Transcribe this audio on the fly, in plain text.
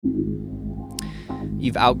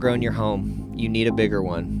You've outgrown your home, you need a bigger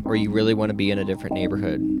one, or you really want to be in a different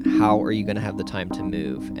neighborhood. How are you going to have the time to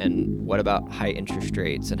move? And what about high interest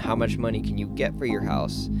rates? And how much money can you get for your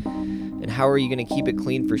house? And how are you going to keep it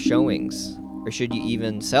clean for showings? Or should you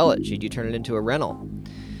even sell it? Should you turn it into a rental?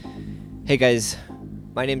 Hey guys,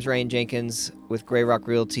 my name's Ryan Jenkins with Gray Rock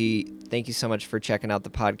Realty. Thank you so much for checking out the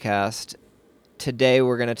podcast. Today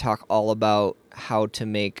we're going to talk all about how to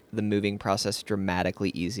make the moving process dramatically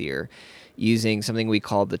easier using something we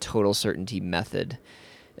call the total certainty method.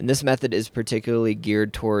 And this method is particularly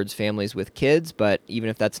geared towards families with kids, but even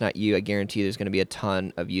if that's not you, I guarantee there's going to be a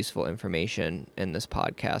ton of useful information in this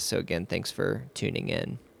podcast. So again, thanks for tuning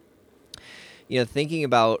in. Thinking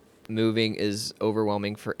about moving is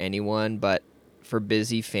overwhelming for anyone, but for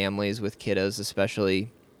busy families with kiddos especially,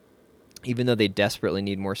 even though they desperately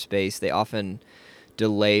need more space, they often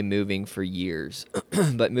delay moving for years.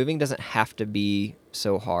 But moving doesn't have to be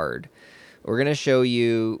so hard. We're going to show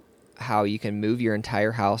you how you can move your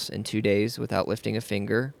entire house in 2 days without lifting a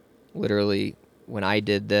finger. Literally, when I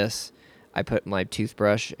did this, I put my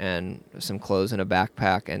toothbrush and some clothes in a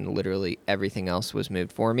backpack, and literally everything else was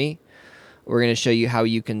moved for me. We're going to show you how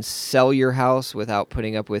you can sell your house without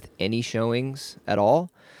putting up with any showings at all,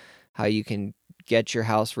 how you can get your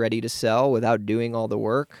house ready to sell without doing all the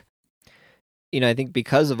work. I think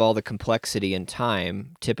because of all the complexity and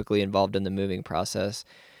time typically involved in the moving process,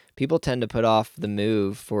 people tend to put off the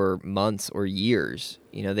move for months or years.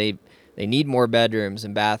 They need more bedrooms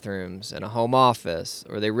and bathrooms and a home office,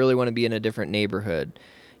 or they really want to be in a different neighborhood.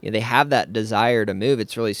 They have that desire to move.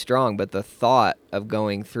 It's really strong, but the thought of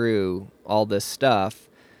going through all this stuff,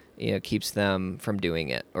 keeps them from doing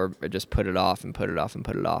it, or just put it off and put it off and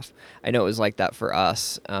put it off. I know it was like that for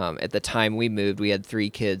us. At the time we moved, we had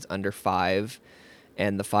 3 kids under 5,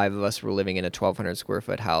 and the 5 of us were living in a 1,200 square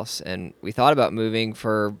foot house. And we thought about moving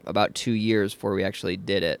for about 2 years before we actually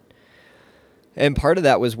did it. And part of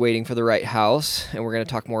that was waiting for the right house, and we're going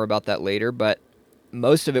to talk more about that later, but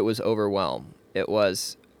most of it was overwhelm. It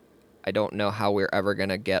was, I don't know how we're ever going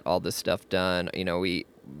to get all this stuff done.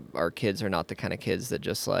 Our kids are not the kind of kids that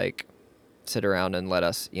just like sit around and let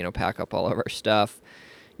us, pack up all of our stuff.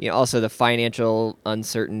 Also the financial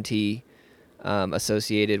uncertainty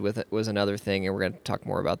associated with it was another thing, and we're going to talk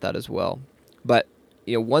more about that as well. But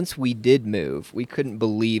once we did move, we couldn't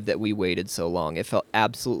believe that we waited so long. It felt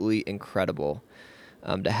absolutely incredible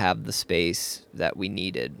to have the space that we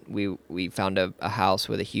needed. We found a house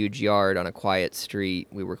with a huge yard on a quiet street.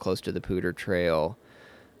 We were close to the Poudre Trail.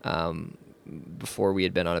 Before we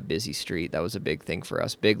had been on a busy street. That was a big thing for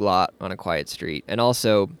us. Big lot on a quiet street. And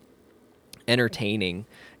also entertaining.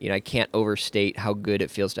 I can't overstate how good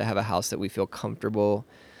it feels to have a house that we feel comfortable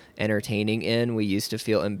entertaining in. We used to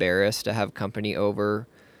feel embarrassed to have company over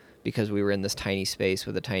because we were in this tiny space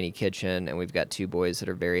with a tiny kitchen, and we've got 2 boys that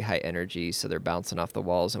are very high energy, so they're bouncing off the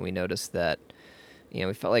walls, and we noticed that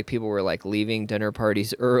we felt like people were like leaving dinner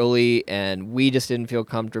parties early, and we just didn't feel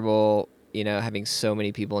comfortable having so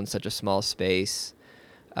many people in such a small space.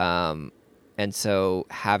 And so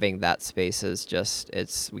having that space is just,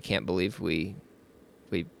 we can't believe we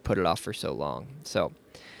put it off for so long. So,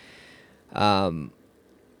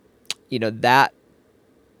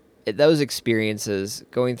 those experiences,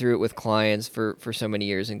 going through it with clients for so many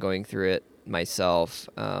years and going through it myself,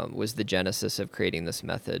 was the genesis of creating this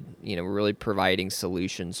method. We're really providing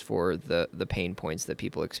solutions for the pain points that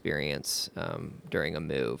people experience during a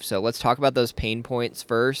move. So let's talk about those pain points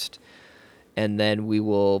first, and then we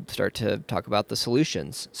will start to talk about the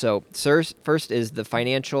solutions. So first is the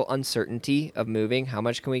financial uncertainty of moving. How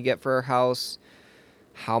much can we get for our house?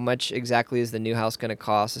 How much exactly is the new house going to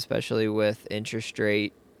cost, especially with interest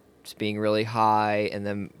rates being really high and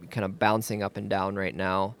then kind of bouncing up and down right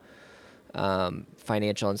now?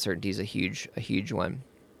 Financial uncertainty is a huge one.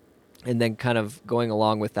 And then kind of going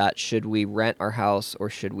along with that, should we rent our house or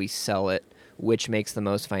should we sell it? Which makes the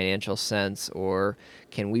most financial sense? Or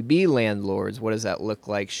can we be landlords? What does that look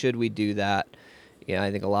like? Should we do that?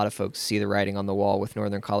 I think a lot of folks see the writing on the wall with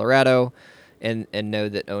Northern Colorado and know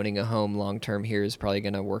that owning a home long-term here is probably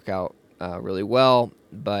going to work out really well,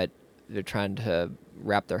 but they're trying to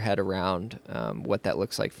wrap their head around what that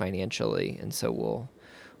looks like financially. And so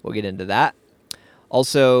we'll get into that.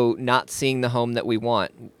 Also, not seeing the home that we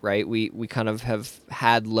want, right? We kind of have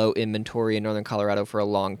had low inventory in Northern Colorado for a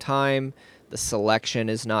long time. The selection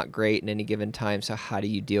is not great in any given time. So how do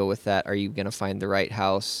you deal with that? Are you going to find the right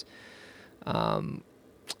house? And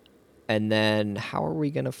then how are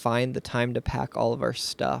we going to find the time to pack all of our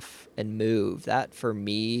stuff and move? That for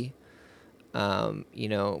me,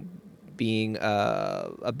 being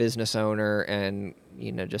a business owner and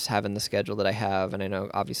just having the schedule that I have, and I know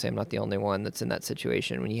obviously I'm not the only one that's in that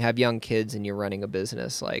situation. When you have young kids and you're running a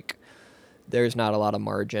business, like there's not a lot of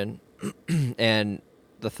margin, and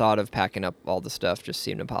the thought of packing up all the stuff just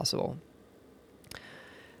seemed impossible.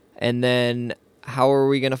 And then how are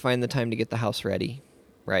we going to find the time to get the house ready,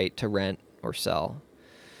 right, to rent or sell?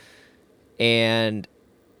 And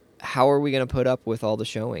how are we going to put up with all the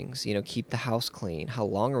showings? Keep the house clean. How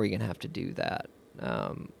long are we going to have to do that?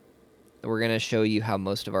 We're going to show you how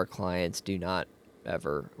most of our clients do not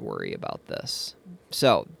ever worry about this.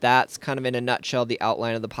 So that's kind of in a nutshell the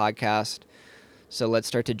outline of the podcast. So let's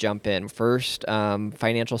start to jump in. First,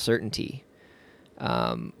 financial certainty.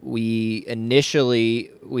 We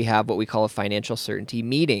have what we call a financial certainty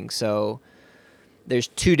meeting. So there's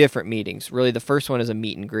two different meetings. Really, the first one is a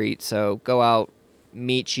meet and greet. So go out,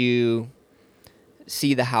 meet you,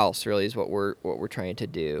 see the house. Really, is what we're trying to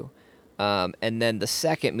do. And then the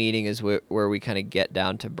second meeting is where we kind of get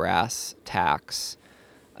down to brass tacks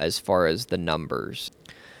as far as the numbers.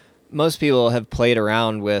 Most people have played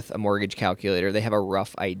around with a mortgage calculator. They have a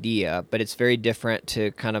rough idea, but it's very different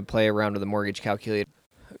to kind of play around with a mortgage calculator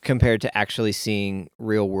compared to actually seeing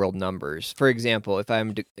real world numbers. For example, if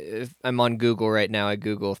I'm on Google right now, I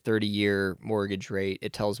Google 30-year mortgage rate,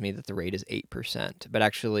 it tells me that the rate is 8%. But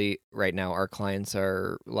actually right now our clients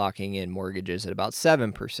are locking in mortgages at about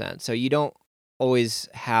 7%. So you don't always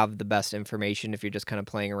have the best information if you're just kind of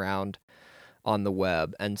playing around on the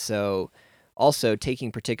web. And so also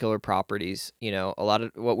taking particular properties, a lot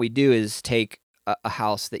of what we do is take a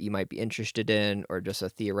house that you might be interested in or just a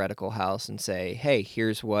theoretical house and say, hey,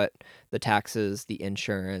 here's what the taxes, the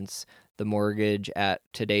insurance, the mortgage at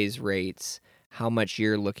today's rates, how much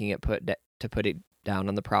you're looking at to put it down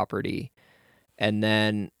on the property. And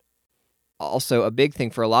then also a big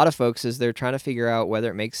thing for a lot of folks is they're trying to figure out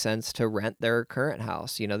whether it makes sense to rent their current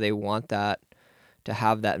house. They want that to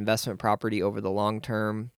have that investment property over the long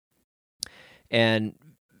term. And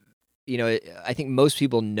I think most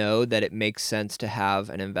people know that it makes sense to have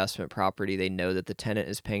an investment property. They know that the tenant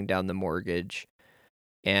is paying down the mortgage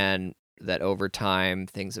and that over time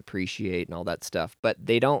things appreciate and all that stuff. But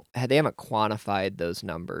they haven't quantified those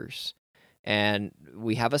numbers. And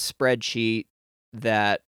we have a spreadsheet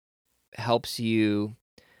that helps you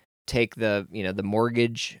take the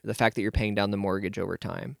mortgage, the fact that you're paying down the mortgage over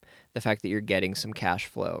time, the fact that you're getting some cash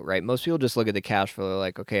flow, right? Most people just look at the cash flow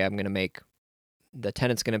like, okay, the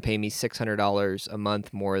tenant's going to pay me $600 a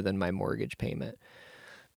month more than my mortgage payment.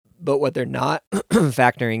 But what they're not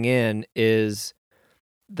factoring in is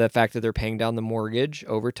the fact that they're paying down the mortgage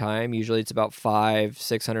over time. Usually it's about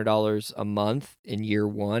 $500-$600 a month in year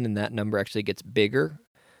one, and that number actually gets bigger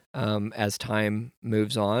as time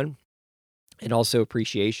moves on, and also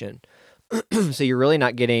appreciation. So you're really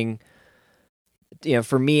not getting...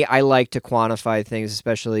 for me, I like to quantify things,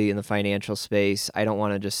 especially in the financial space. I don't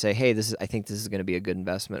want to just say, hey, I think this is going to be a good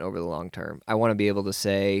investment over the long term. I want to be able to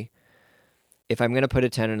say, if I'm going to put a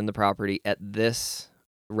tenant in the property at this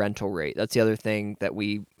rental rate, that's the other thing that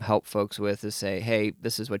we help folks with is say, hey,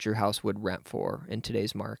 this is what your house would rent for in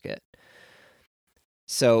today's market.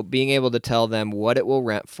 So being able to tell them what it will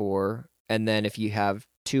rent for, and then if you have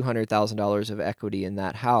 $200,000 of equity in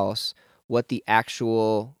that house, what the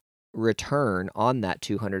actual return on that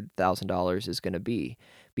 $200,000 is going to be,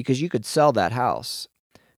 because you could sell that house,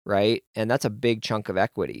 right? And that's a big chunk of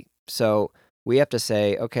equity. So we have to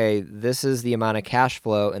say, okay, this is the amount of cash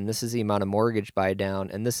flow and this is the amount of mortgage buy down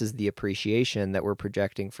and this is the appreciation that we're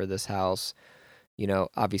projecting for this house.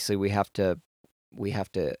 Obviously we have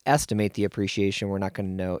to estimate the appreciation. We're not going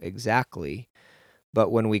to know exactly. But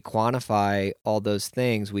when we quantify all those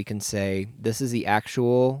things, we can say this is the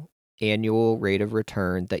actual annual rate of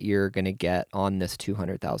return that you're going to get on this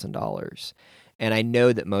 $200,000. And I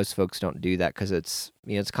know that most folks don't do that because it's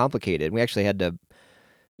complicated. We actually had to,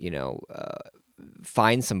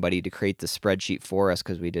 find somebody to create the spreadsheet for us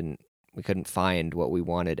because we couldn't find what we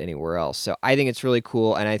wanted anywhere else. So I think it's really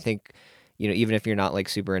cool. And I think, even if you're not like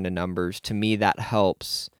super into numbers, to me, that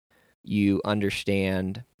helps you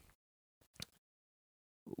understand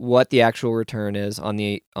what the actual return is on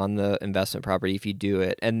the investment property if you do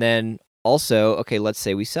it. And then also, okay, let's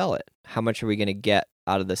say we sell it. How much are we going to get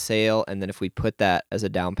out of the sale? And then if we put that as a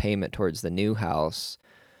down payment towards the new house,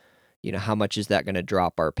 how much is that going to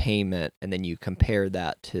drop our payment? And then you compare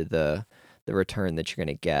that to the return that you're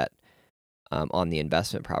going to get on the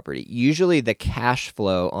investment property. Usually the cash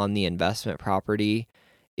flow on the investment property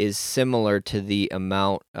is similar to the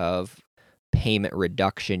amount of payment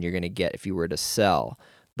reduction you're going to get if you were to sell.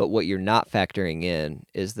 But what you're not factoring in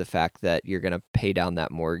is the fact that you're going to pay down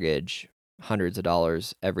that mortgage hundreds of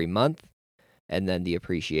dollars every month. and then the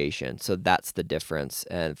appreciation. So that's the difference.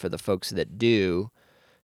 And for the folks that do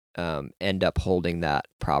end up holding that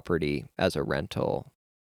property as a rental,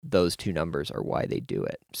 those two numbers are why they do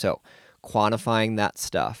it. So quantifying that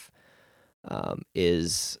stuff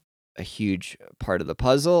is a huge part of the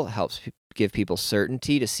puzzle. Helps give people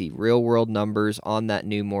certainty to see real world numbers on that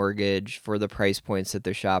new mortgage for the price points that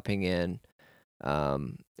they're shopping in,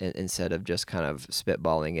 instead of just kind of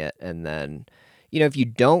spitballing it. And then, if you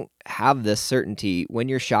don't have this certainty when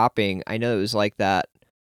you're shopping, I know it was like that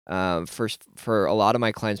for a lot of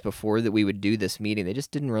my clients before that we would do this meeting. They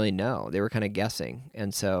just didn't really know. They were kind of guessing.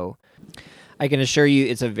 And so I can assure you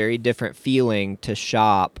it's a very different feeling to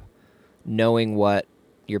shop knowing what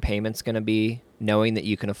your payment's going to be, knowing that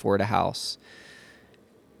you can afford a house.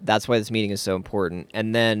 That's why this meeting is so important.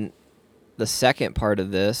 And then the second part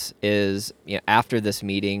of this is, after this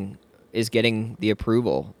meeting, is getting the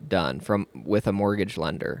approval done with a mortgage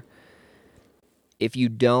lender. If you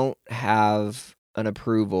don't have an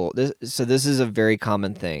approval, this is a very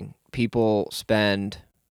common thing. People spend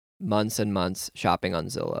months and months shopping on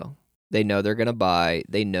Zillow. They know they're going to buy.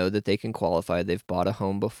 They know that they can qualify. They've bought a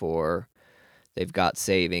home before. They've got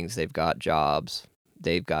savings. They've got jobs.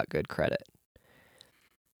 They've got good credit.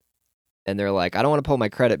 And they're like, I don't want to pull my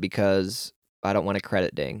credit because I don't want a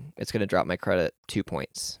credit ding. It's going to drop my credit 2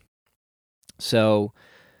 points. So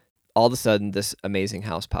all of a sudden, this amazing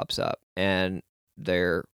house pops up, and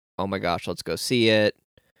they're, oh my gosh, let's go see it.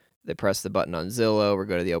 They press the button on Zillow or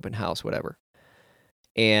go to the open house, whatever.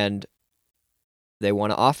 And they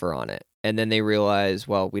want to offer on it. And then they realize,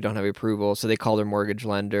 well, we don't have approval. So they call their mortgage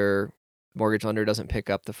lender. Mortgage lender doesn't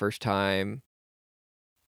pick up the first time.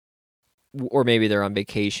 Or maybe they're on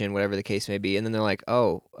vacation, whatever the case may be. And then they're like,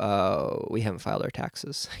 we haven't filed our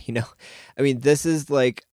taxes. I mean, this is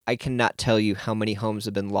like, I cannot tell you how many homes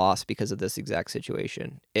have been lost because of this exact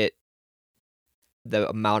situation. The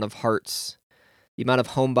amount of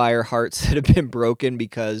home buyer hearts that have been broken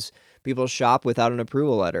because people shop without an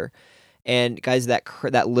approval letter. And guys,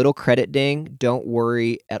 that little credit ding, don't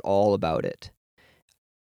worry at all about it.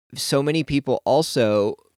 So many people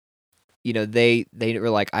also, they were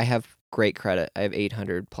like, I have great credit. I have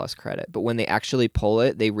 800 plus credit. But when they actually pull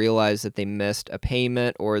it, they realize that they missed a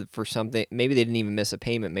payment, or for something, maybe they didn't even miss a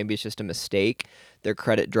payment. Maybe it's just a mistake. Their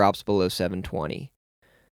credit drops below 720.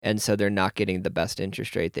 And so they're not getting the best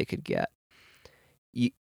interest rate they could get.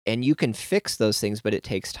 You can fix those things, but it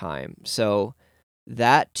takes time. So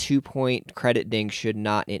that 2-point credit ding should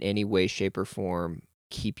not in any way, shape, or form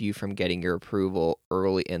keep you from getting your approval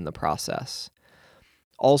early in the process.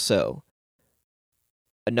 Also,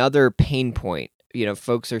 another pain point,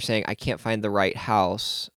 folks are saying, I can't find the right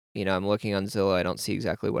house. I'm looking on Zillow. I don't see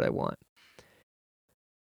exactly what I want.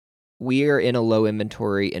 We are in a low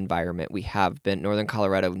inventory environment. We have been. Northern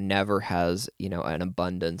Colorado never has, an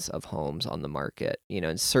abundance of homes on the market.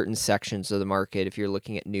 In certain sections of the market, if you're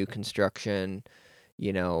looking at new construction,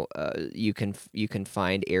 you can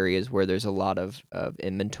find areas where there's a lot of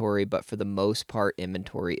inventory, but for the most part,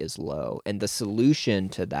 inventory is low. And the solution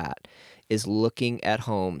to that is looking at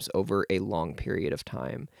homes over a long period of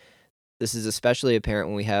time. This is especially apparent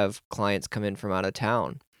when we have clients come in from out of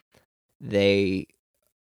town. They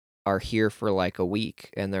are here for like a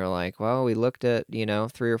week, and they're like, well, we looked at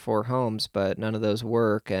 3 or 4 homes, but none of those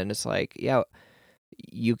work. And it's like, yeah,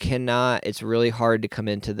 you cannot, it's really hard to come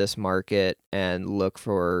into this market and look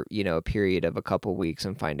for a period of a couple weeks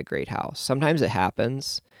and find a great house. Sometimes it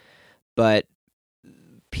happens, but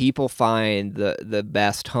people find the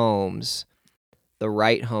best homes, the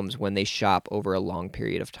right homes, when they shop over a long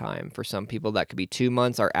period of time. For some people that could be 2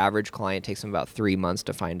 months. Our average client takes them about 3 months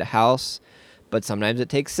to find a house, but sometimes it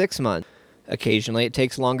takes 6 months. Occasionally it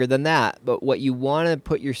takes longer than that. But what you want to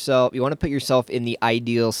put yourself in the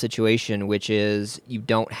ideal situation, which is you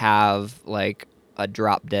don't have like a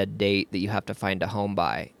drop dead date that you have to find a home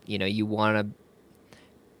by. You want to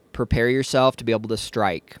prepare yourself to be able to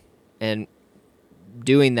strike. And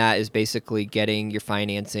doing that is basically getting your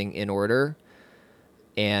financing in order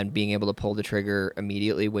and being able to pull the trigger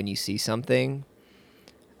immediately when you see something.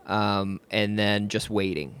 And then just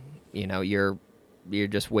waiting. You're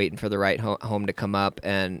just waiting for the right home to come up,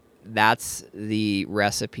 and that's the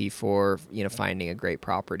recipe for finding a great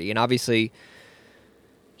property. And obviously,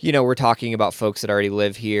 we're talking about folks that already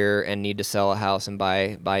live here and need to sell a house and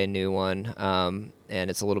buy a new one. And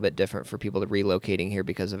it's a little bit different for people that are relocating here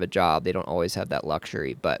because of a job. They don't always have that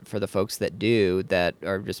luxury. But for the folks that do, that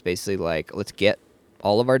are just basically like, let's get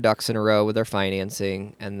all of our ducks in a row with our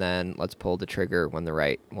financing, and then let's pull the trigger when the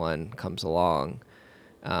right one comes along.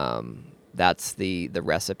 That's the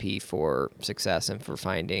recipe for success and for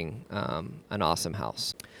finding an awesome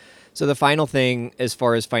house. So the final thing, as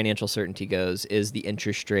far as financial certainty goes, is the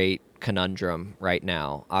interest rate conundrum right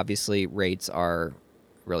now. Obviously, rates are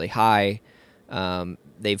really high.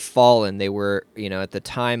 They've fallen. They were, at the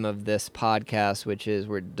time of this podcast,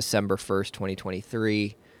 we're December 1st,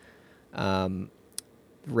 2023,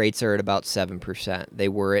 rates are at about 7%. They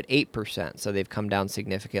were at 8%, so they've come down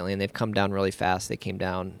significantly, and they've come down really fast. They came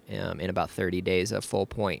down in about 30 days, a full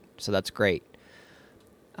point, so that's great.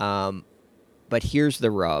 But here's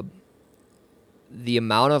the rub. The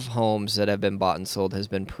amount of homes that have been bought and sold has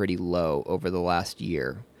been pretty low over the last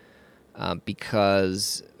year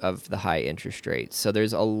because of the high interest rates. So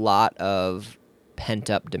there's a lot of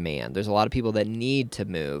pent-up demand. There's a lot of people that need to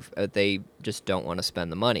move, but they just don't want to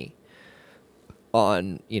spend the money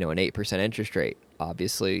on, an 8% interest rate.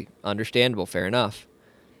 Obviously, understandable, fair enough.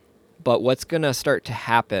 But what's going to start to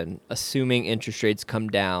happen, assuming interest rates come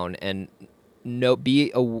down, and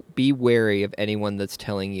be wary of anyone that's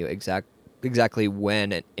telling you exactly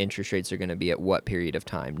when interest rates are going to be at what period of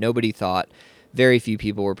time. Nobody thought, very few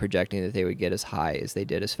people were projecting that they would get as high as they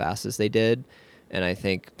did, as fast as they did. And I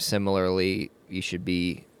think similarly, you should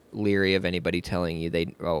be leery of anybody telling you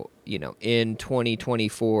in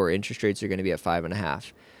 2024, interest rates are going to be at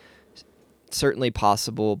 5.5. Certainly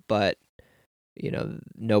possible, but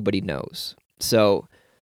nobody knows. So,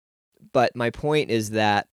 but my point is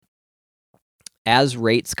that as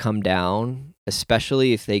rates come down,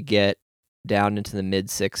 especially if they get down into the mid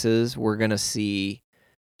sixes, we're going to see,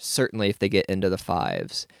 certainly if they get into the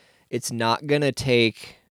fives, it's not going to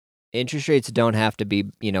take, interest rates don't have to be,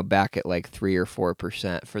 back at like 3 or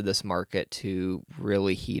 4% for this market to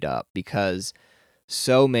really heat up, because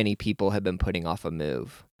so many people have been putting off a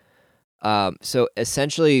move. So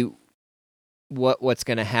essentially what's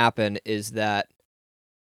going to happen is that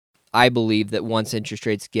I believe that once interest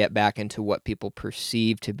rates get back into what people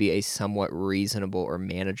perceive to be a somewhat reasonable or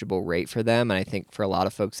manageable rate for them, and I think for a lot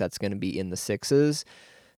of folks that's going to be in the sixes,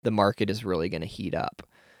 the market is really going to heat up.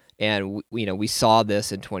 And we saw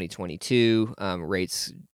this in 2022.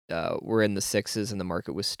 Rates were in the sixes, and the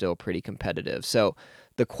market was still pretty competitive. So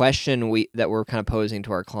the question that we're kind of posing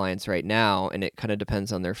to our clients right now, and it kind of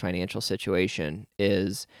depends on their financial situation,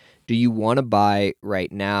 is, do you want to buy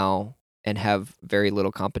right now and have very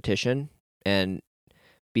little competition and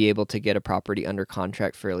be able to get a property under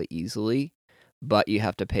contract fairly easily, but you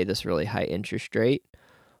have to pay this really high interest rate?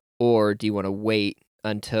 Or do you want to wait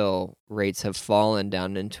until rates have fallen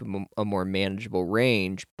down into a more manageable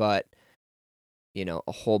range, but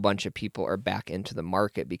a whole bunch of people are back into the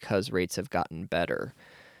market because rates have gotten better?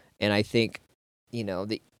 And I think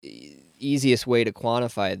the easiest way to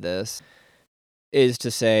quantify this is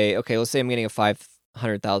to say, okay, let's say I'm getting a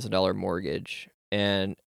 $500,000 mortgage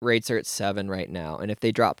and rates are at 7 right now, and if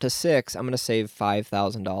they drop to 6, I'm going to save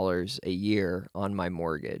 $5,000 a year on my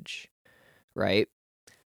mortgage, right?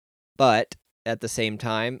 But at the same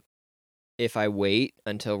time, if I wait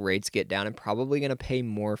until rates get down, I'm probably going to pay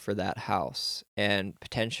more for that house and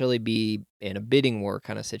potentially be in a bidding war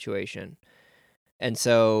kind of situation. And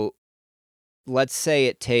so let's say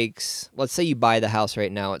you buy the house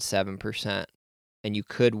right now at 7%, and you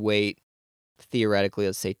could wait, theoretically,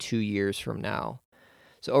 let's say 2 years from now.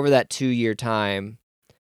 So over that 2-year time,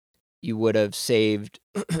 you would have saved,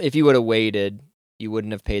 if you would have waited, you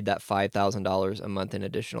wouldn't have paid that $5,000 a month in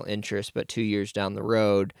additional interest, but 2 years down the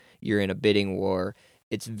road, you're in a bidding war.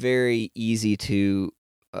 It's very easy to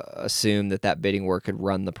assume that bidding war could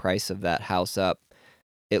run the price of that house up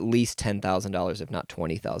at least $10,000, if not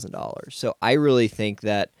 $20,000. So I really think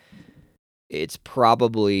that it's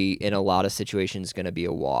probably, in a lot of situations, going to be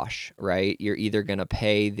a wash, right? You're either going to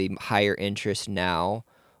pay the higher interest now,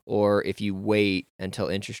 or if you wait until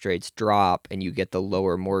interest rates drop and you get the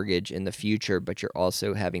lower mortgage in the future, but you're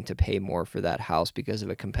also having to pay more for that house because of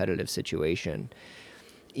a competitive situation.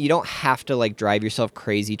 You don't have to drive yourself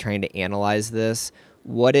crazy trying to analyze this.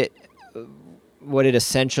 What it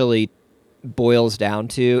essentially boils down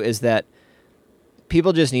to is that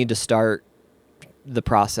people just need to start the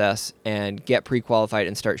process and get pre-qualified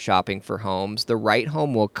and start shopping for homes. The right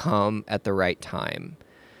home will come at the right time.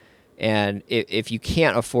 And if you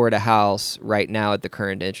can't afford a house right now at the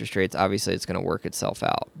current interest rates, obviously it's going to work itself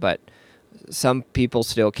out. But some people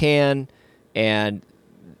still can, and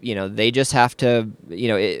they just have to,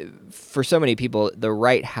 for so many people, the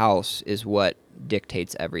right house is what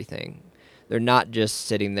dictates everything. They're not just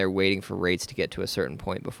sitting there waiting for rates to get to a certain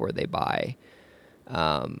point before they buy.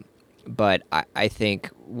 But I think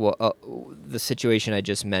the situation I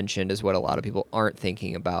just mentioned is what a lot of people aren't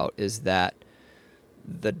thinking about, is that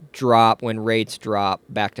when rates drop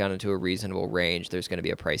back down into a reasonable range, there's going to be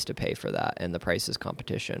a price to pay for that, and the price is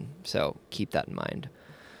competition. So keep that in mind.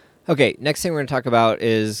 Okay, next thing we're going to talk about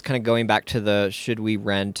is kind of going back to the should we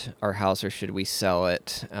rent our house or should we sell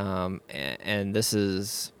it? And this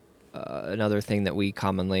is another thing that we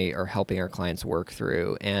commonly are helping our clients work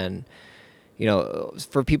through. And,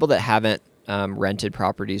 for people that haven't rented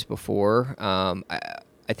properties before,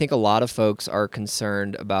 I think a lot of folks are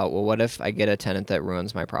concerned about, well, what if I get a tenant that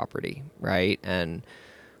ruins my property, right? And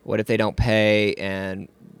what if they don't pay? And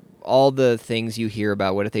all the things you hear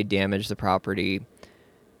about, what if they damage the property?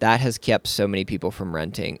 That has kept so many people from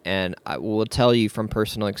renting. And I will tell you from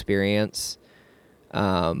personal experience,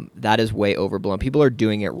 that is way overblown. People are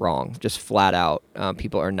doing it wrong, just flat out.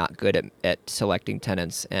 People are not good at selecting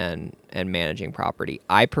tenants and managing property.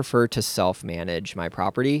 I prefer to self-manage my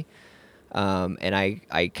property, and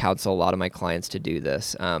I counsel a lot of my clients to do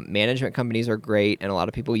this. Management companies are great, and a lot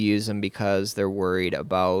of people use them because they're worried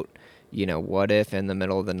about, what if in the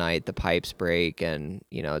middle of the night the pipes break, and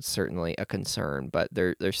it's certainly a concern. But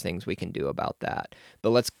there's things we can do about that.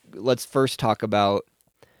 But let's first talk about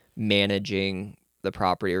managing the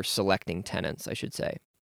property, or selecting tenants, I should say.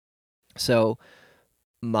 So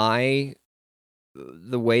my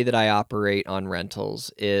the way that I operate on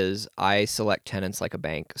rentals is I select tenants like a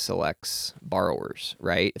bank selects borrowers,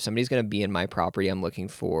 right? If somebody's going to be in my property, I'm looking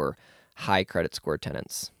for high credit score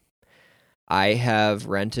tenants. I have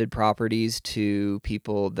rented properties to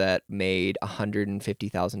people that made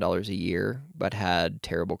 $150,000 a year but had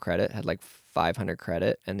terrible credit, had like 500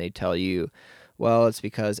 credit, and they tell you, well, it's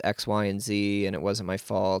because X, Y, and Z, and it wasn't my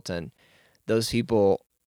fault. And those people,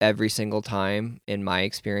 every single time in my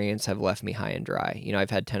experience, have left me high and dry. I've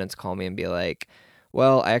had tenants call me and be like,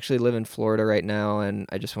 well, I actually live in Florida right now, and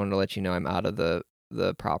I just wanted to let you know I'm out of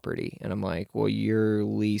the property. And I'm like, well, your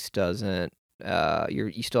lease doesn't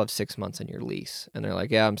you still have 6 months in your lease. And they're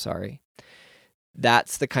like, yeah, I'm sorry.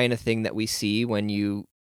 That's the kind of thing that we see when you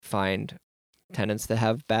find tenants that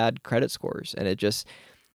have bad credit scores. And it just,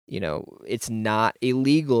 it's not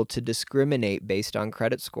illegal to discriminate based on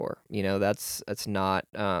credit score. That's not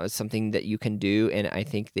it's something that you can do, and I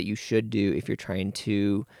think that you should do if you're trying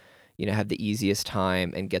to, have the easiest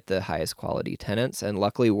time and get the highest quality tenants. And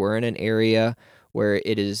luckily, we're in an area where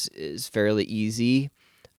it is fairly easy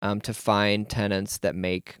to find tenants that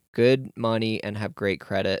make good money and have great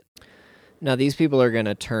credit. Now, these people are going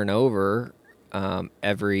to turn over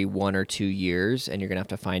every 1 or 2 years, and you're going to have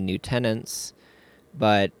to find new tenants.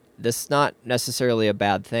 But this is not necessarily a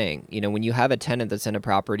bad thing. When you have a tenant that's in a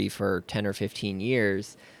property for 10 or 15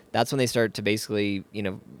 years, that's when they start to basically,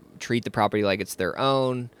 treat the property like it's their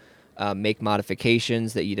own, make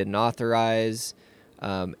modifications that you didn't authorize,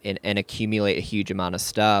 and accumulate a huge amount of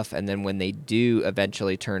stuff. And then when they do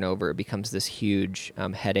eventually turn over, it becomes this huge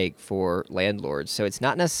headache for landlords. So it's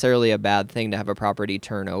not necessarily a bad thing to have a property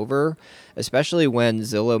turn over, especially when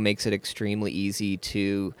Zillow makes it extremely easy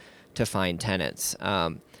to find tenants.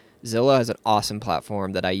 Zillow has an awesome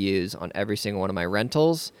platform that I use on every single one of my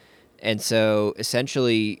rentals. And so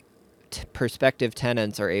essentially, prospective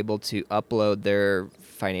tenants are able to upload their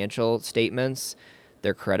financial statements,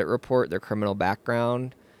 their credit report, their criminal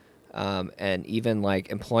background, and even like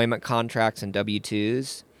employment contracts and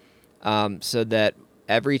W-2s, so that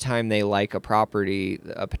every time they like a property,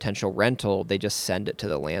 a potential rental, they just send it to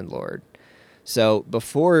the landlord. So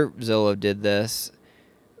before Zillow did this,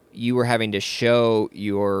 you were having to show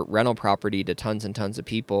your rental property to tons and tons of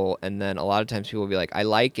people, and then a lot of times people will be like, I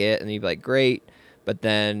like it, and you'd be like, great, but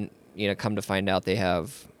then come to find out they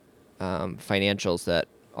have financials that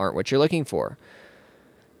aren't what you're looking for.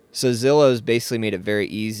 So Zillow's basically made it very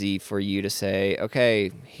easy for you to say,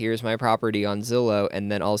 okay, here's my property on Zillow,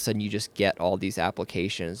 and then all of a sudden you just get all these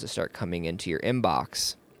applications to start coming into your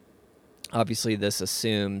inbox. Obviously, this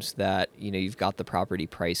assumes that you've got the property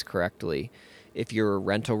priced correctly. If your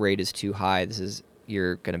rental rate is too high,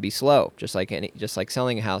 you're going to be slow. Just like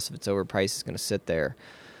selling a house, if it's overpriced, it's going to sit there.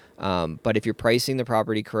 But if you're pricing the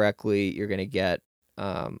property correctly, you're going to get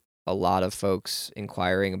a lot of folks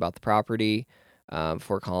inquiring about the property.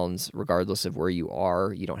 Fort Collins, regardless of where you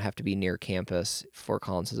are, you don't have to be near campus. Fort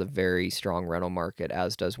Collins has a very strong rental market,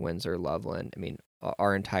 as does Windsor, Loveland. I mean,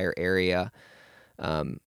 our entire area,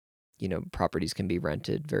 properties can be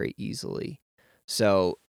rented very easily.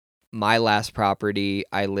 So my last property,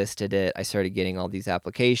 I listed it. I started getting all these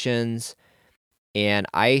applications, and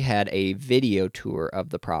I had a video tour of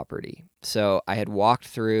the property. So I had walked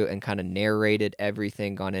through and kind of narrated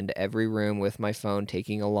everything, gone into every room with my phone,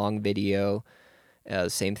 taking a long video.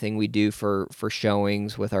 Same thing we do for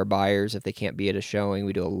showings with our buyers. If they can't be at a showing,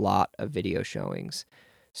 we do a lot of video showings.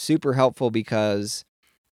 Super helpful, because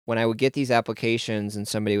when I would get these applications and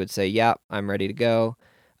somebody would say, yeah, I'm ready to go,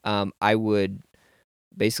 I would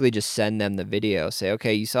basically just send them the video. Say,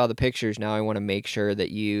 okay, you saw the pictures. Now I want to make sure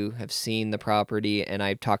that you have seen the property, and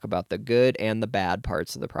I talk about the good and the bad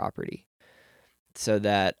parts of the property so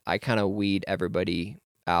that I kind of weed everybody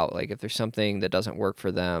out. Like if there's something that doesn't work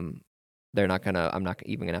for them, I'm not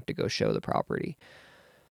even gonna have to go show the property.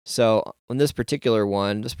 So on this particular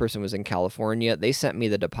one, this person was in California. They sent me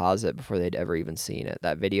the deposit before they'd ever even seen it.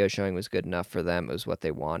 That video showing was good enough for them. It was what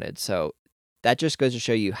they wanted. So that just goes to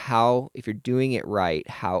show you how, if you're doing it right,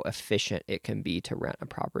 how efficient it can be to rent a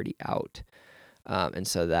property out. And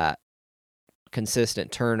so that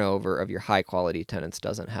consistent turnover of your high quality tenants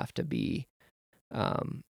doesn't have to be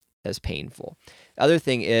as painful. The other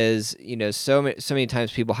thing is, so many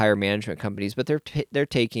times people hire management companies, but they're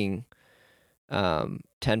taking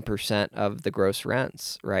 10% of the gross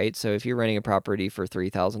rents, right? So if you're renting a property for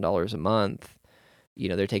 $3,000 a month,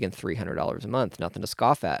 they're taking $300 a month, nothing to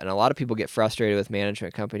scoff at. And a lot of people get frustrated with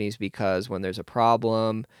management companies because when there's a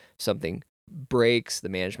problem, something breaks, the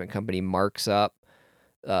management company marks up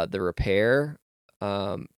the repair.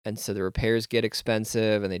 And so the repairs get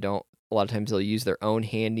expensive, and a lot of times they'll use their own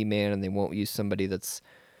handyman, and they won't use somebody that's,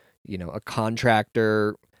 a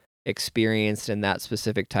contractor experienced in that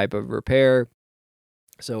specific type of repair.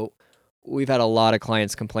 So we've had a lot of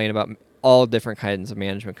clients complain about all different kinds of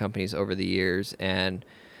management companies over the years. And,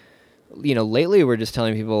 lately we're just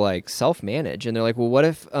telling people like self-manage. And they're like, well, what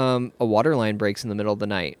if a water line breaks in the middle of the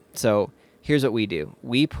night? So here's what we do.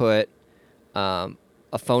 We put a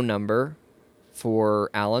phone number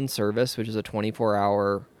for Allen Service, which is a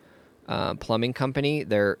 24-hour plumbing company.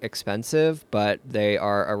 They're expensive, but they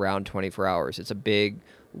are around 24 hours. It's a big,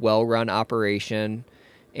 well-run operation.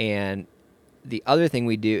 And the other thing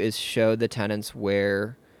we do is show the tenants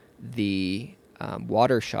where the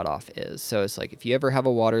water shutoff is. So it's like if you ever have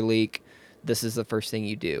a water leak, this is the first thing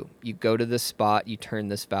you do. You go to this spot, you turn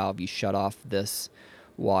this valve, you shut off this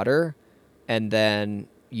water, and then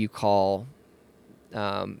you call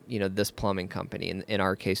this plumbing company. In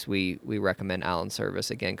our case, we recommend Allen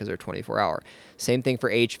Service again because they're 24-hour. Same thing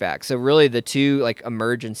for HVAC. So really the two like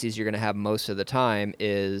emergencies you're going to have most of the time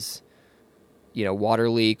is water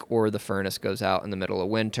leak or the furnace goes out in the middle of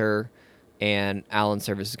winter, and Allen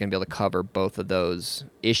Service is going to be able to cover both of those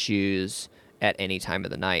issues at any time of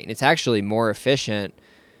the night. And it's actually more efficient.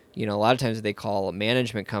 A lot of times they call a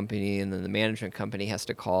management company, and then the management company has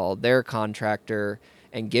to call their contractor,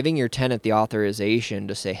 and giving your tenant the authorization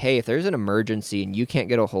to say, hey, if there's an emergency and you can't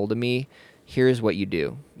get a hold of me, here's what you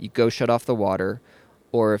do. You go shut off the water,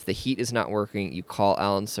 or if the heat is not working, you call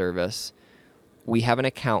Allen Service. We have an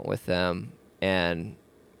account with them, and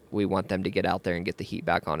we want them to get out there and get the heat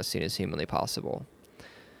back on as soon as humanly possible.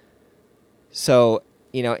 So,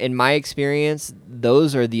 in my experience,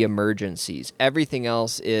 those are the emergencies. Everything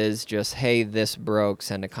else is just, hey, this broke,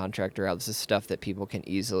 send a contractor out. This is stuff that people can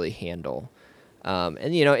easily handle. And,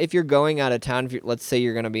 if you're going out of town, let's say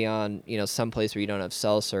you're going to be on, someplace where you don't have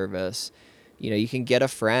cell service, you can get a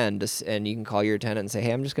friend and you can call your tenant and say,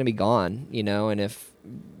 hey, I'm just going to be gone, and if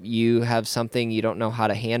you have something you don't know how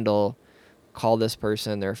to handle, call this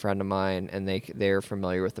person. They're a friend of mine, and they're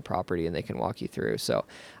familiar with the property, and they can walk you through. So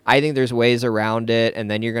I think there's ways around it,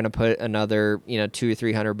 and then you're going to put another, $200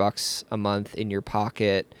 or $300 a month in your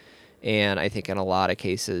pocket. And I think in a lot of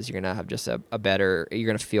cases, you're going to have just you're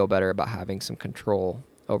going to feel better about having some control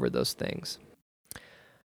over those things.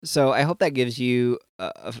 So I hope that gives you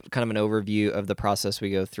a kind of an overview of the process we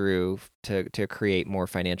go through to create more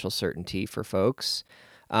financial certainty for folks.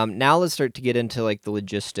 Now let's start to get into like the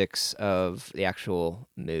logistics of the actual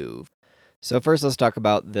move. So first, let's talk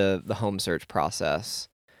about the home search process.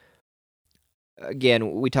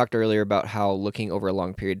 Again, we talked earlier about how looking over a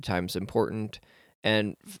long period of time is important,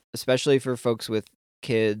 and especially for folks with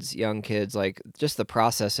kids, young kids, like just the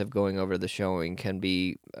process of going over the showing can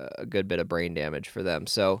be a good bit of brain damage for them.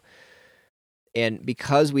 So, and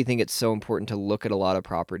because we think it's so important to look at a lot of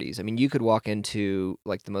properties, I mean, you could walk into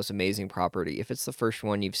like the most amazing property. If it's the first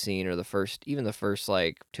one you've seen, or even the first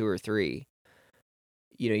like two or three,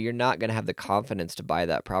 you're not going to have the confidence to buy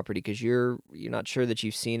that property because you're not sure that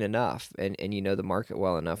you've seen enough and you know the market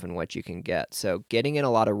well enough and what you can get. So getting in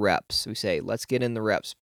a lot of reps, we say, let's get in the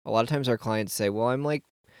reps. A lot of times our clients say, well, I'm like,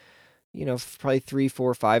 probably 3,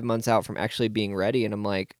 4, 5 months out from actually being ready. And I'm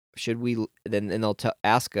like, should we, then they'll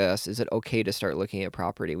ask us, is it okay to start looking at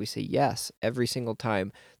property? We say, yes, every single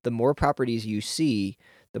time. The more properties you see,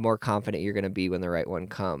 the more confident you're going to be when the right one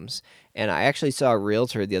comes. And I actually saw a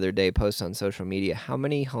realtor the other day post on social media, how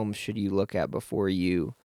many homes should you look at before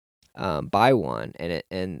you buy one?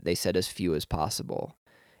 And they said as few as possible.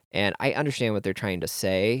 And I understand what they're trying to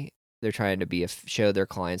say. They're trying to show their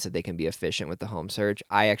clients that they can be efficient with the home search.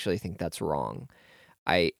 I actually think that's wrong.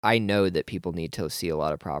 I know that people need to see a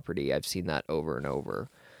lot of property. I've seen that over and over.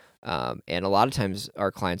 And a lot of times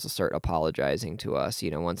our clients will start apologizing to us,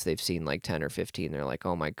 once they've seen like 10 or 15, they're like,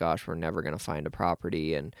 oh my gosh, we're never going to find a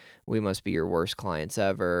property and we must be your worst clients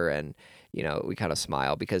ever. And, we kind of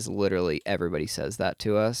smile because literally everybody says that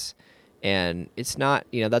to us. And it's not,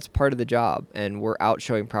 that's part of the job. And we're out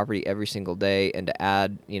showing property every single day. And to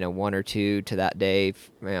add, one or two to that day,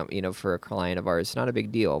 for a client of ours, it's not a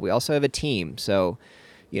big deal. We also have a team. So,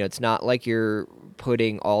 it's not like you're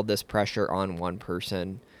putting all this pressure on one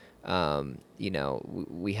person.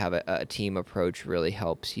 We have a team approach really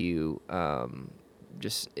helps you.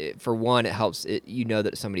 For one, it helps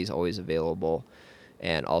that somebody's always available,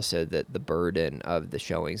 and also that the burden of the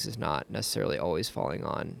showings is not necessarily always falling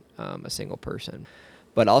on a single person.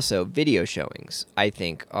 But also video showings, I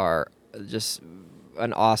think, are just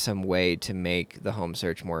an awesome way to make the home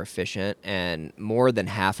search more efficient. And more than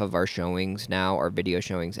half of our showings now are video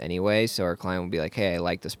showings anyway. So our client will be like, hey, I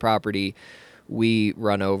like this property. We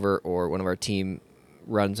run over, or one of our team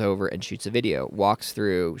runs over and shoots a video, walks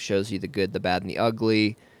through, shows you the good, the bad, and the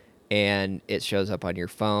ugly, and it shows up on your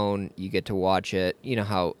phone. You get to watch it. You know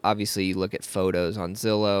how obviously you look at photos on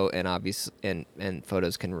Zillow, and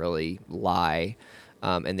photos can really lie,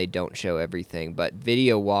 and they don't show everything. But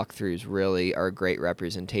video walkthroughs really are a great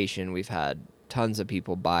representation. We've had tons of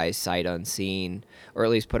people buy sight unseen, or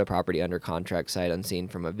at least put a property under contract sight unseen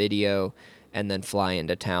from a video, and then fly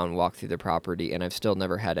into town, walk through the property, and I've still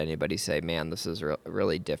never had anybody say, man, this is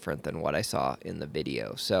really different than what I saw in the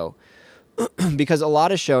video. So, because a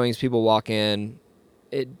lot of showings, people walk in,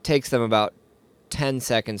 it takes them about 10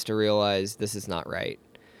 seconds to realize this is not right,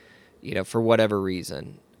 for whatever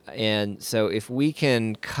reason. And so if we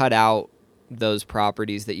can cut out those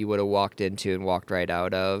properties that you would have walked into and walked right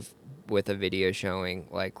out of with a video showing,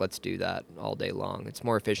 let's do that all day long. It's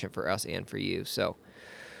more efficient for us and for you. So,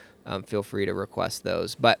 feel free to request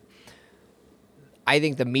those. But I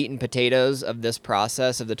think the meat and potatoes of this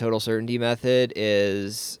process of the total certainty method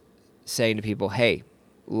is saying to people, hey,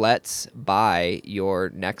 let's buy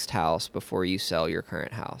your next house before you sell your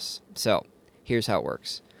current house. So here's how it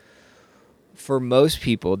works. For most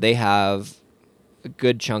people, they have a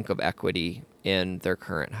good chunk of equity in their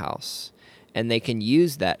current house, and they can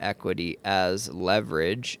use that equity as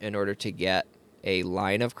leverage in order to get a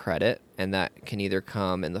line of credit, and that can either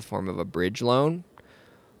come in the form of a bridge loan,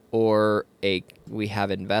 or we have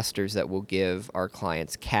investors that will give our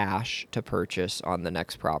clients cash to purchase on the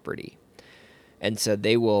next property. And so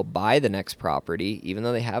they will buy the next property, even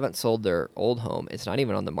though they haven't sold their old home. It's not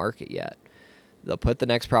even on the market yet. They'll put the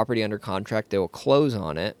next property under contract. They will close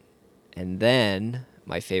on it. And then,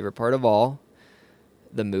 my favorite part of all,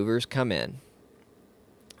 the movers come in.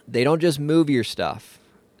 They don't just move your stuff.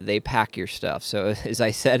 They pack your stuff. So as I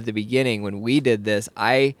said at the beginning, when we did this,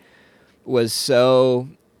 I was so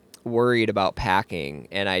worried about packing,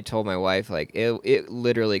 and I told my wife, it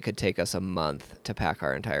literally could take us a month to pack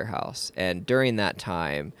our entire house. And during that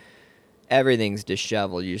time, everything's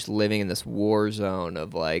disheveled. You're just living in this war zone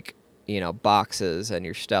of boxes, and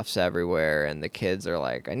your stuff's everywhere, and the kids are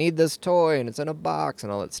like, I need this toy, and it's in a box,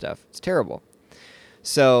 and all that stuff. It's terrible.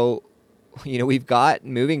 So we've got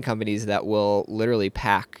moving companies that will literally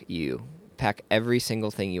pack every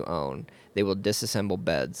single thing you own. They will disassemble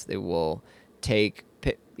beds. They will take,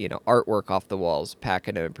 artwork off the walls, pack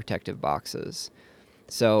it in protective boxes.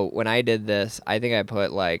 So when I did this, I think I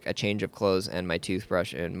put a change of clothes and my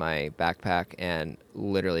toothbrush in my backpack and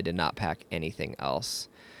literally did not pack anything else.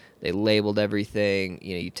 They labeled everything.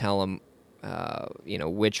 You tell them,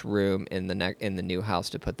 which room in the new house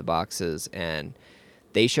to put the boxes, and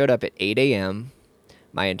they showed up at 8 a.m.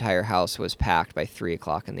 My entire house was packed by 3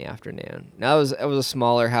 o'clock in the afternoon. Now, it was a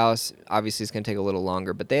smaller house. Obviously, it's going to take a little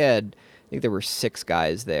longer, but I think there were 6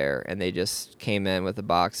 guys there, and they just came in with the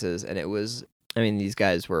boxes, and these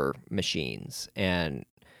guys were machines, and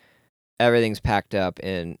everything's packed up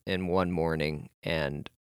in one morning, and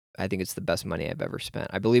I think it's the best money I've ever spent.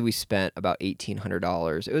 I believe we spent about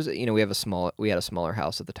 $1,800. It was, we had a smaller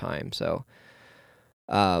house at the time, so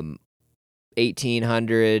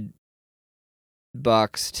 $1,800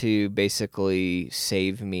 to basically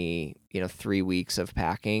save me 3 weeks of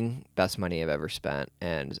packing. Best money I've ever spent.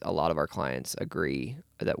 And a lot of our clients agree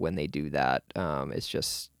that when they do that, it's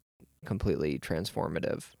just completely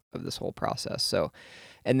transformative of this whole process. So,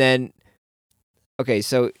 and then, okay,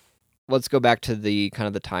 so let's go back to the kind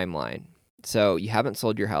of the timeline. So you haven't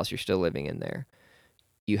sold your house, you're still living in there.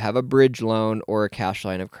 You have a bridge loan or a cash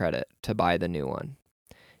line of credit to buy the new one.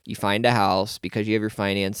 You find a house because you have your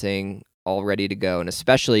financing all ready to go, and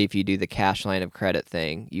especially if you do the cash line of credit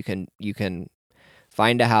thing, you can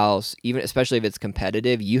Find a house, even especially if it's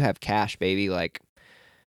competitive, you have cash, baby. Like,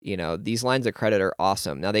 these lines of credit are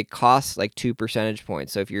awesome. Now they cost like 2 percentage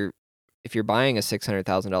points. So if you're buying a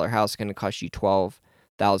 $600,000 house, it's going to cost you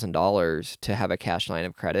 $12,000 to have a cash line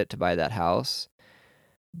of credit to buy that house.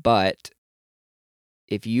 But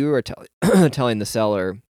if you are telling the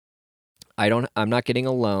seller, I'm not getting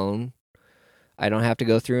a loan, I don't have to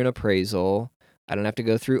go through an appraisal, I don't have to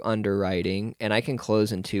go through underwriting, and I can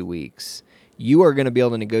close in 2 weeks, you are going to be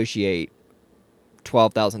able to negotiate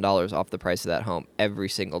 $12,000 off the price of that home every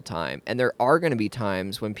single time. And there are going to be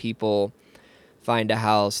times when people find a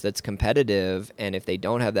house that's competitive, and if they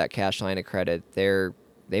don't have that cash line of credit,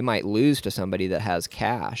 they might lose to somebody that has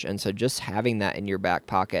cash. And so just having that in your back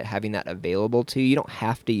pocket, having that available to you, you don't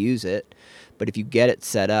have to use it, but if you get it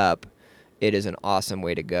set up, it is an awesome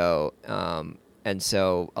way to go. And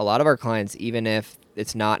so a lot of our clients, even if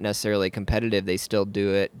it's not necessarily competitive, they still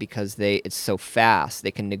do it because it's so fast. They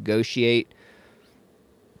can negotiate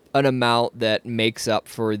an amount that makes up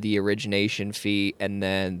for the origination fee, and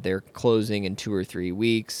then they're closing in 2 or 3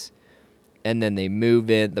 weeks, and then they move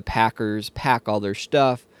in. The packers pack all their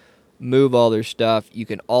stuff, move all their stuff. You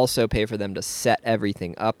can also pay for them to set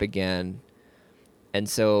everything up again. And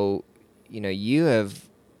so, you have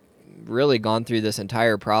really gone through this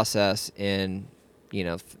entire process in,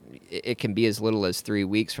 it can be as little as 3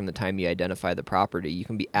 weeks from the time you identify the property. You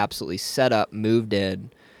can be absolutely set up, moved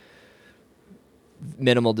in,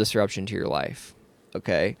 minimal disruption to your life,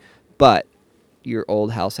 okay? But your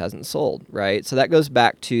old house hasn't sold, right? So that goes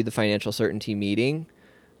back to the financial certainty meeting.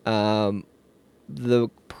 The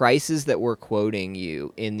prices that we're quoting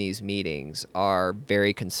you in these meetings are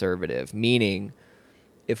very conservative, meaning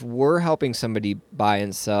if we're helping somebody buy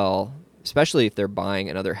and sell, especially if they're buying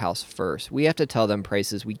another house first, we have to tell them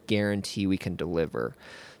prices we guarantee we can deliver.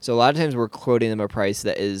 So a lot of times we're quoting them a price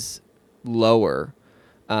that is lower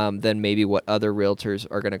than maybe what other realtors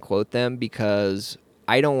are going to quote them, because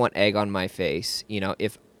I don't want egg on my face.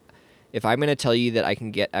 If I'm going to tell you that I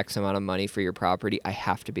can get X amount of money for your property, I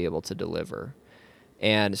have to be able to deliver.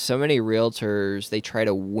 And so many realtors, they try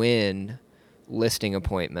to win listing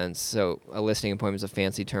appointments. So a listing appointment is a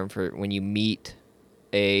fancy term for when you meet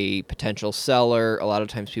a potential seller. A lot of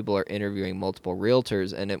times people are interviewing multiple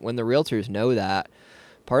realtors, and when the realtors know that,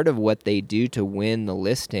 part of what they do to win the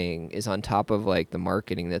listing is on top of like the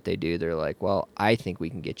marketing that they do. They're like, well, I think we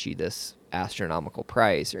can get you this astronomical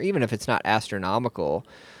price. Or even if it's not astronomical,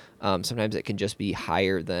 sometimes it can just be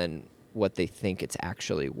higher than what they think it's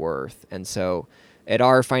actually worth. And so at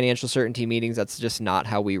our financial certainty meetings, that's just not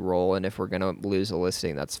how we roll. And if we're going to lose a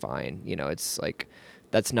listing, that's fine. It's like,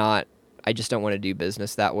 I just don't want to do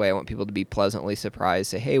business that way. I want people to be pleasantly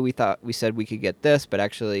surprised, say, hey, we said we could get this, but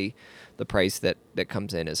actually the price that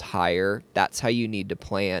comes in is higher. That's how you need to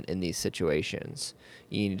plan in these situations.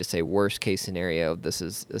 You need to say, worst case scenario, this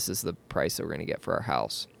is the price that we're going to get for our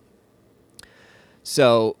house.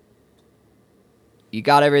 So you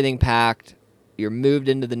got everything packed. You're moved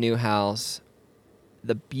into the new house.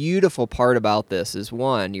 The beautiful part about this is,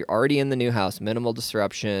 one, you're already in the new house, minimal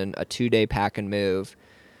disruption, a 2-day pack and move,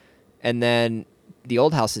 and then the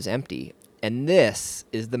old house is empty. And this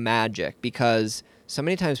is the magic, because so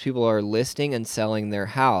many times people are listing and selling their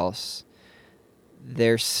house.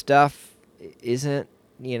 Their stuff isn't,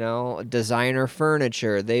 designer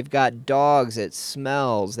furniture. They've got dogs, it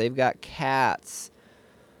smells. They've got cats.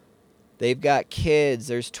 They've got kids.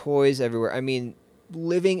 There's toys everywhere. I mean,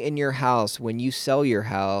 living in your house when you sell your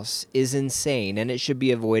house is insane, and it should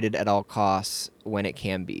be avoided at all costs when it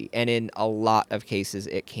can be. And in a lot of cases,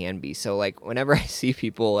 it can be. So, like, whenever I see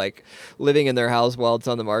people, like, living in their house while it's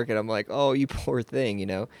on the market, I'm like, oh, you poor thing,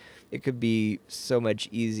 It could be so much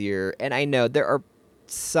easier. And I know there are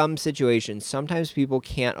some situations, sometimes people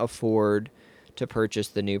can't afford to purchase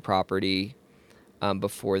the new property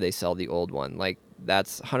before they sell the old one. Like,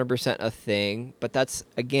 that's 100% a thing, but that's,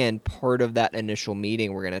 again, part of that initial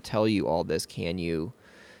meeting. We're going to tell you all this. Can you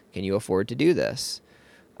afford to do this?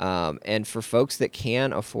 And for folks that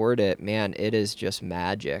can afford it, man, it is just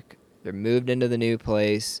magic. They're moved into the new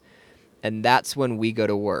place, and that's when we go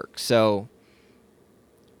to work. So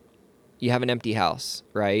you have an empty house,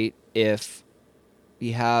 right? If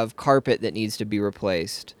you have carpet that needs to be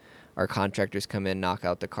replaced, our contractors come in, knock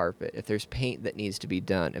out the carpet. If there's paint that needs to be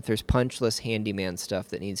done, if there's punch list handyman stuff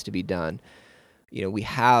that needs to be done,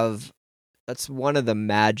 that's one of the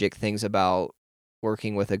magic things about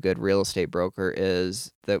working with a good real estate broker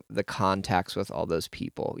is the contacts with all those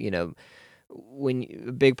people.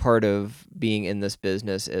 A big part of being in this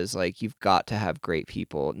business is like, you've got to have great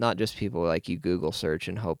people, not just people like you Google search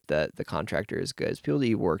and hope that the contractor is good. It's people that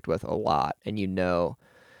you worked with a lot, and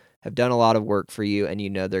have done a lot of work for you, and you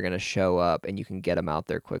know they're going to show up, and you can get them out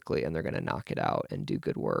there quickly, and they're going to knock it out and do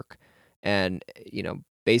good work. And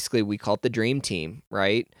basically we call it the dream team,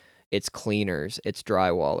 right? It's cleaners, it's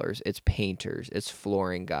drywallers, it's painters, it's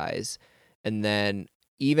flooring guys. And then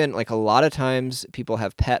even like a lot of times people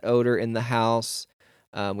have pet odor in the house.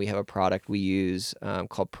 We have a product we use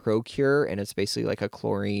called Procure, and it's basically like a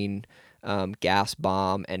chlorine gas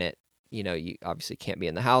bomb. And you obviously can't be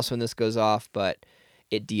in the house when this goes off, but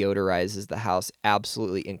it deodorizes the house.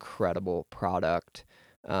 Absolutely incredible product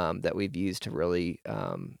that we've used to really,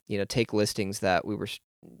 take listings that we were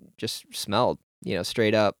just smelled,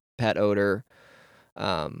 straight up pet odor.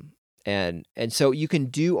 Um, and so you can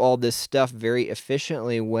do all this stuff very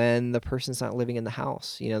efficiently when the person's not living in the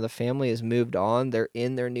house. The family has moved on, they're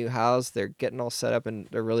in their new house, they're getting all set up, and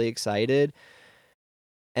they're really excited.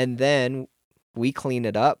 And then we clean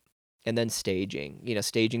it up. And then staging.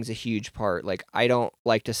 Staging's a huge part. Like, I don't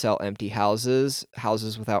like to sell empty houses.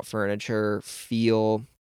 Houses without furniture feel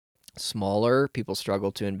smaller. People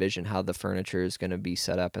struggle to envision how the furniture is going to be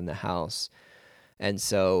set up in the house. And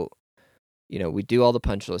so, we do all the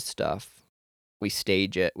punch list stuff. We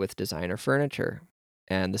stage it with designer furniture.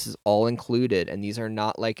 And this is all included. And these are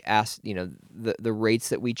not like the rates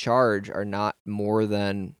that we charge are not more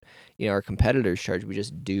than, our competitors charge. We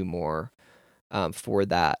just do more for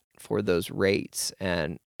those rates.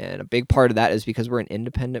 And a big part of that is because we're an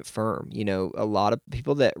independent firm. A lot of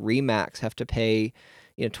people that RE/MAX have to pay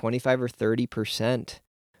 25 or 30%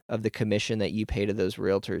 of the commission that you pay to those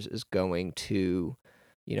realtors is going to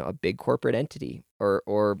a big corporate entity,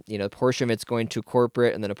 or a portion of it's going to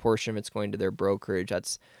corporate, and then a portion of it's going to their brokerage.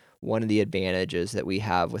 That's one of the advantages that we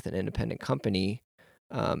have with an independent company,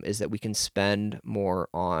 is that we can spend more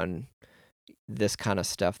on this kind of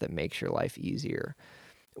stuff that makes your life easier.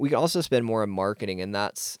 We can also spend more on marketing, and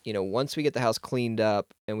that's, once we get the house cleaned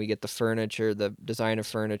up and we get the furniture, the design of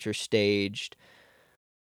furniture staged,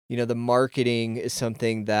 the marketing is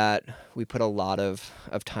something that we put a lot of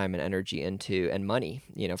time and energy into, and money,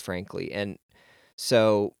 frankly. And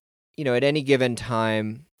so, at any given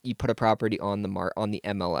time, you put a property on the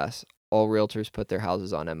MLS. All realtors put their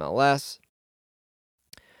houses on MLS.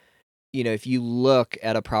 If you look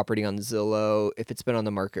at a property on Zillow, if it's been on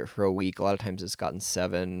the market for a week, a lot of times it's gotten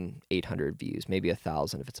 700-800 views, maybe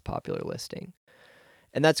 1,000 if it's a popular listing.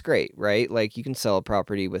 And that's great, right? Like, you can sell a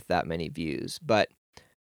property with that many views. But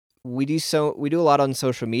we do a lot on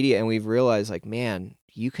social media, and we've realized, like, man,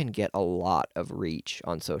 you can get a lot of reach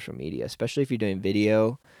on social media, especially if you're doing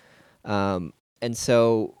video. And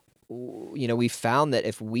so, we found that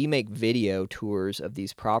if we make video tours of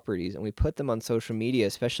these properties and we put them on social media,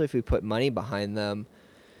 especially if we put money behind them,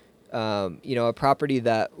 a property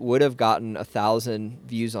that would have gotten 1,000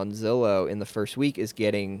 views on Zillow in the first week is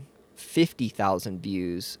getting 50,000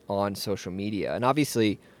 views on social media. And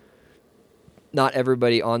obviously, not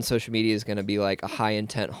everybody on social media is going to be like a high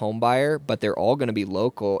intent home buyer, but they're all going to be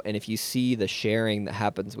local. And if you see the sharing that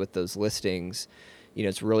happens with those listings,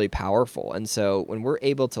 it's really powerful. And so when we're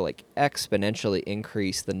able to like exponentially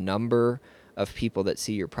increase the number of people that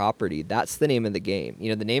see your property, that's the name of the game.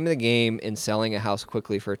 The name of the game in selling a house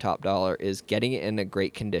quickly for a top dollar is getting it in a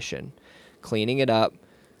great condition, cleaning it up,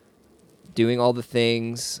 doing all the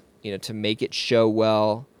things, to make it show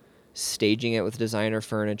well, staging it with designer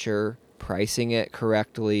furniture, pricing it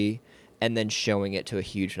correctly, and then showing it to a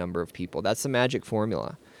huge number of people. That's the magic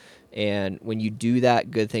formula. And when you do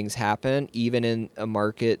that, good things happen. Even in a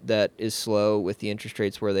market that is slow with the interest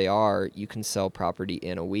rates where they are, you can sell property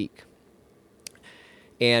in a week.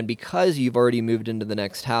 And because you've already moved into the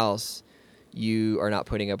next house, you are not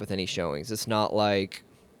putting up with any showings. It's not like,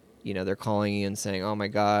 they're calling you and saying, oh my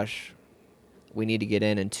gosh, we need to get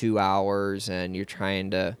in 2 hours, and you're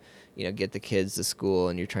trying to, get the kids to school,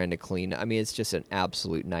 and you're trying to clean. I mean, it's just an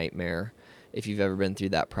absolute nightmare if you've ever been through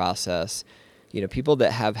that process. People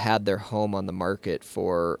that have had their home on the market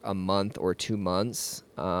for a month or 2 months,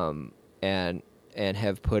 and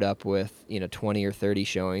have put up with 20 or 30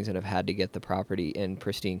 showings, and have had to get the property in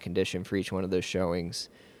pristine condition for each one of those showings.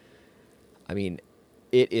 I mean,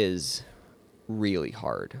 it is really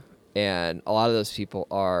hard, and a lot of those people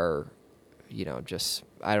are, just,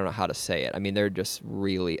 I don't know how to say it. I mean, they're just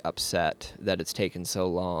really upset that it's taken so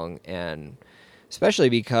long, and especially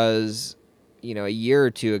because a year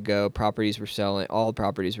or two ago, all properties were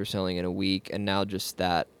selling in a week, and now just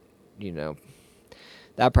that,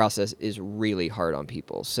 that process is really hard on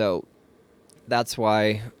people. So that's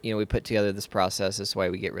why, we put together this process. That's why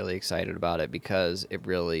we get really excited about it, because it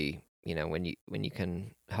really, when you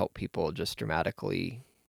can help people just dramatically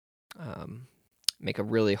make a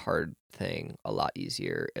really hard thing a lot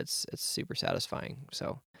easier. It's super satisfying.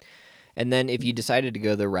 So, and then if you decided to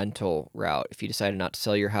go the rental route, if you decided not to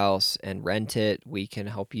sell your house and rent it, we can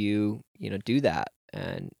help you, do that.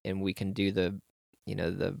 And we can do the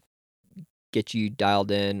get you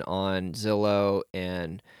dialed in on Zillow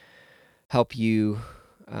and help you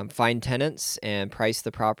find tenants and price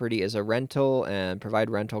the property as a rental and provide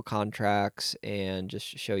rental contracts and just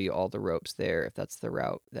show you all the ropes there if that's the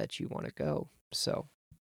route that you want to go. So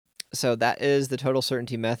that is the Total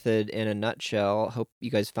Certainty Method in a nutshell. Hope you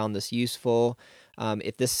guys found this useful.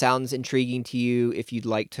 If this sounds intriguing to you, if you'd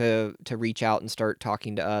like to reach out and start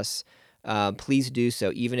talking to us, please do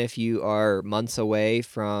so. Even if you are months away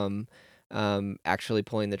from actually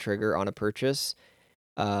pulling the trigger on a purchase,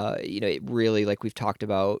 it really, like we've talked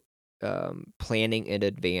about, planning in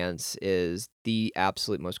advance is the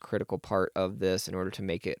absolute most critical part of this in order to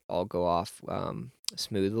make it all go off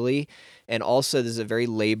smoothly. And also, this is a very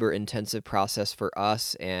labor-intensive process for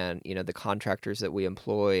us and, the contractors that we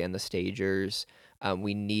employ and the stagers.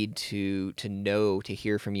 We need to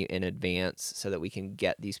hear from you in advance so that we can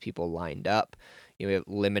get these people lined up. We have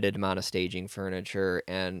limited amount of staging furniture,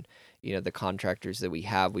 and the contractors that we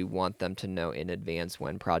have, we want them to know in advance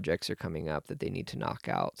when projects are coming up that they need to knock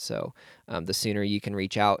out. So the sooner you can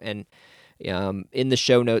reach out. And in the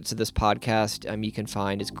show notes of this podcast, you can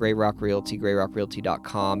find, it's Grey Rock Realty,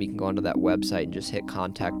 greyrockrealty.com. You can go onto that website and just hit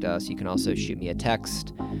contact us. You can also shoot me a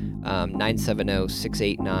text,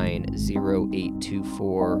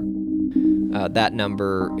 970-689-0824. That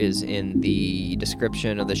number is in the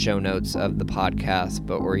description of the show notes of the podcast,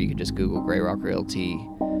 or you can just Google Grey Rock Realty.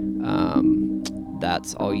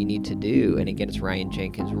 That's all you need to do. And again, it's Ryan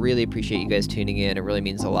Jenkins. Really appreciate you guys tuning in. It really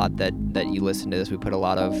means a lot that you listen to this. We put a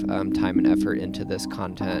lot of time and effort into this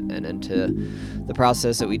content and into the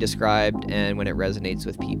process that we described. And when it resonates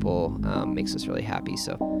with people, makes us really happy.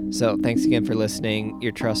 So thanks again for listening.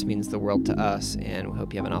 Your trust means the world to us, and we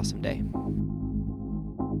hope you have an awesome day.